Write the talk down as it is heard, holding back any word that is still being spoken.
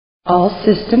All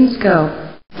systems go.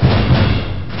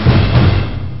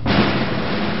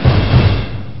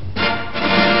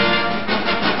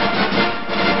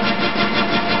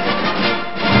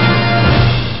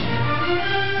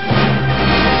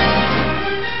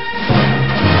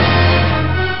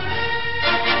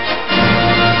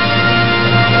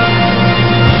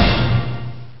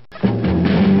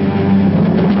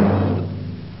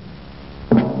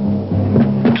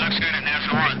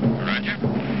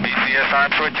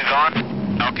 Arm switch is on.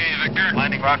 Okay, Victor.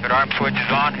 Landing rocket arm switch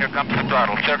is on. Here comes the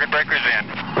throttle. Circuit breaker's in.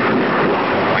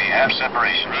 We have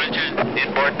separation. Roger.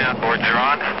 Inboard and outboards are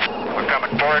on. We're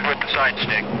coming forward with the side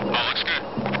stick. Oh, looks good.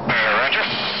 Roger.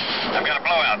 I've got a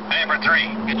blowout. Amber 3.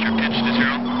 Get your pitch to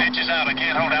 0. Pitch is out. I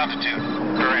can't hold altitude.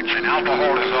 Correction. Alpha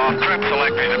hold is off. Trim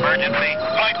selector is emergency.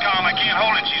 Flight comm. I can't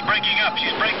hold it. She's breaking up.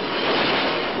 She's breaking.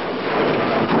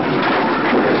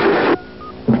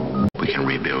 We can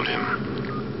rebuild him.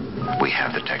 We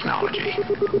have the technology.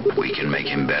 We can make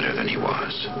him better than he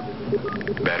was.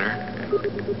 Better,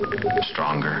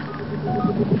 stronger,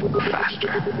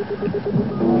 faster.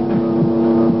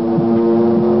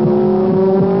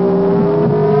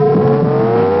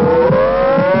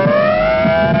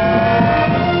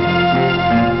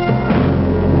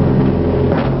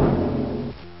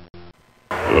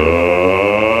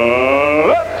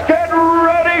 Let's get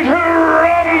ready to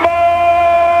rumble!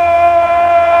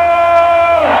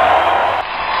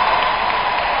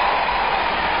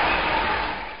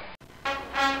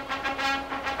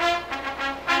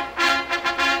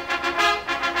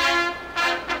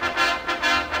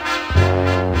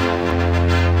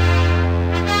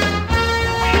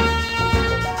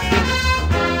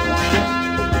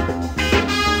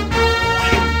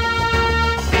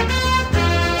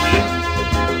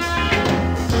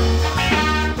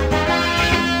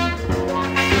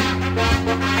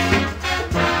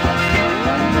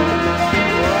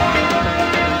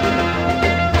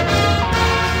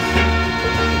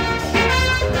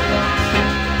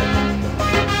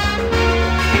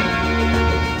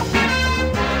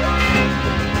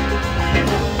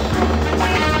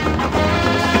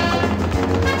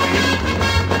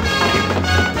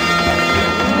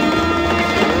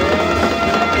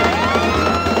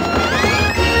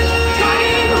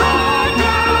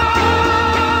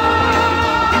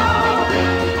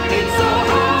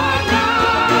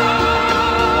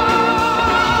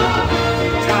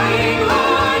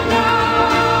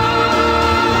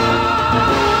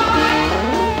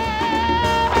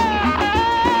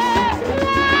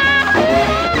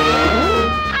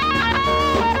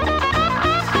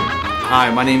 Hi,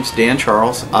 my name's Dan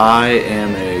Charles. I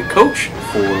am a coach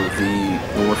for the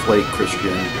Northlake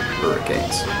Christian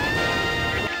Hurricanes.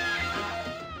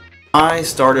 I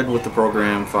started with the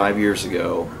program 5 years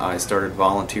ago. I started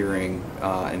volunteering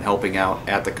and helping out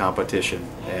at the competition,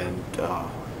 and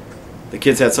the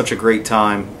kids had such a great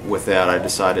time with that. I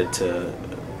decided to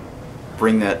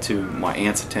bring that to my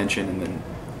aunt's attention, and then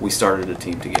we started a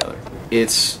team together.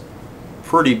 It's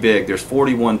pretty big. There's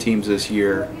 41 teams this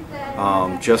year.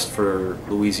 Just for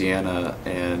Louisiana,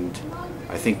 and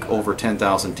I think over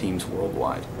 10,000 teams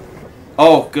worldwide.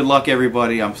 Oh, good luck,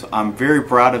 everybody! I'm very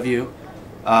proud of you.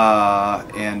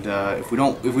 And if we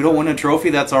don't win a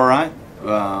trophy, that's all right.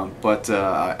 But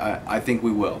I think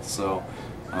we will. So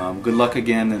good luck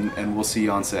again, and we'll see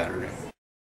you on Saturday.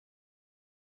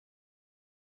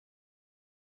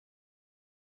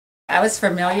 I was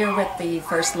familiar with the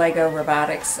first Lego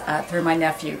Robotics through my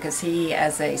nephew, because he,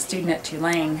 as a student at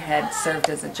Tulane, had served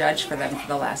as a judge for them for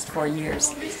the last 4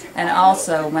 years. And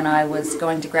also, when I was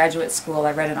going to graduate school,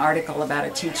 I read an article about a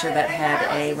teacher that had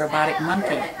a robotic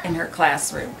monkey in her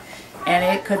classroom. And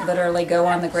it could literally go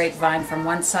on the grapevine from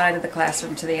one side of the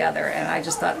classroom to the other. And I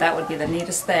just thought that would be the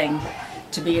neatest thing,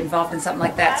 to be involved in something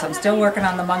like that. So I'm still working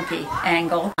on the monkey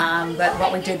angle. But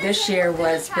what we did this year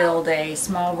was build a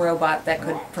small robot that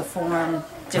could perform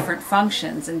different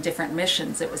functions and different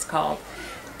missions, it was called.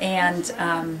 And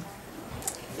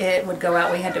it would go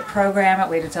out, we had to program it,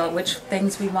 we had to tell it which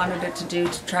things we wanted it to do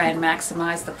to try and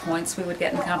maximize the points we would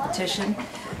get in competition.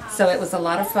 So it was a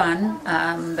lot of fun.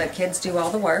 The kids do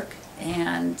all the work,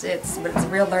 and it's a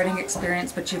real learning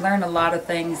experience, but you learn a lot of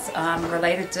things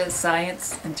related to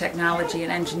science and technology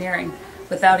and engineering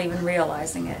without even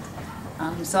realizing it.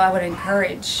 So I would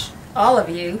encourage all of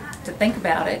you to think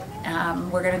about it.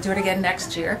 We're going to do it again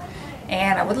next year,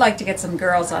 and I would like to get some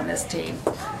girls on this team.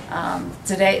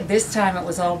 This time it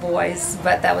was all boys,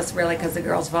 but that was really because the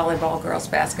girls volleyball, girls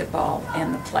basketball,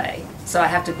 and the play. So I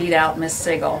have to beat out Miss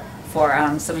Sigel for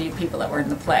some of you people that were in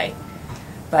the play.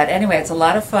 But anyway, it's a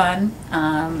lot of fun,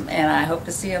 and I hope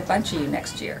to see a bunch of you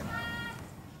next year.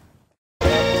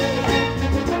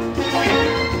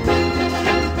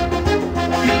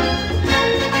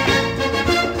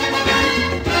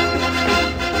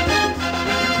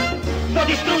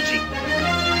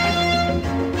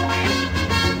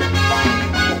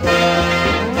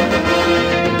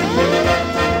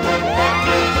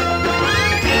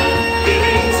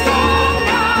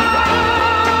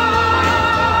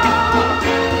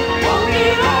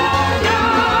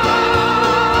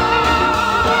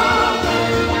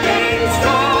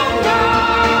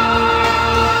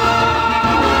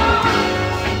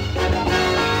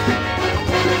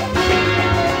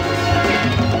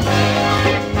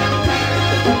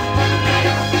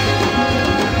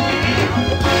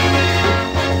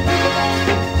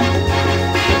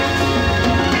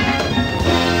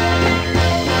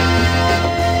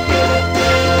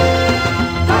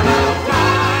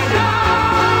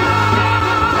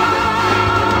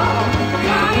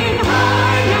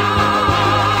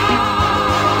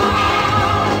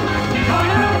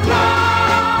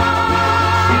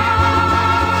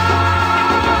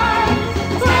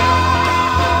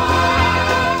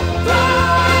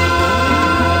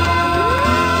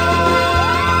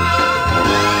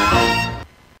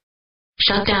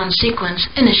 Shutdown sequence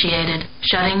initiated.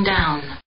 Shutting down.